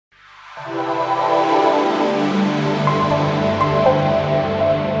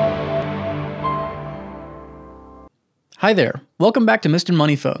Hi there, welcome back to Mr.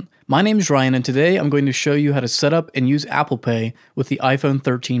 Money Phone. My name is Ryan and today I'm going to show you how to set up and use Apple Pay with the iPhone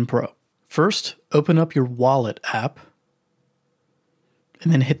 13 Pro. First, open up your Wallet app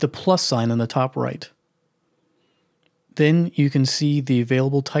and then hit the plus sign on the top right. Then you can see the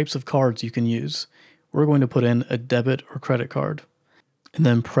available types of cards you can use. We're going to put in a debit or credit card. And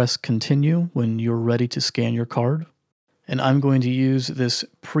then press continue when you're ready to scan your card. And I'm going to use this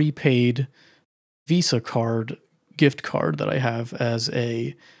prepaid Visa card gift card that I have as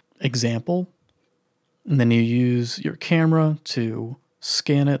a example. And then you use your camera to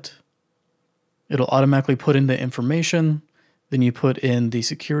scan it. It'll automatically put in the information. Then you put in the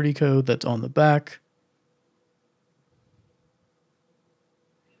security code that's on the back.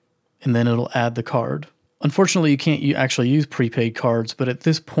 And then it'll add the card. Unfortunately, you can't actually use prepaid cards, but at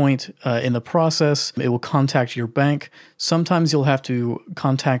this point in the process, it will contact your bank. Sometimes you'll have to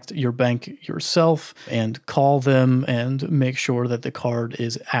contact your bank yourself and call them and make sure that the card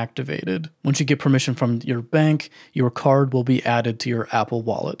is activated. Once you get permission from your bank, your card will be added to your Apple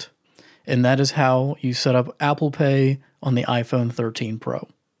Wallet. And that is how you set up Apple Pay on the iPhone 13 Pro.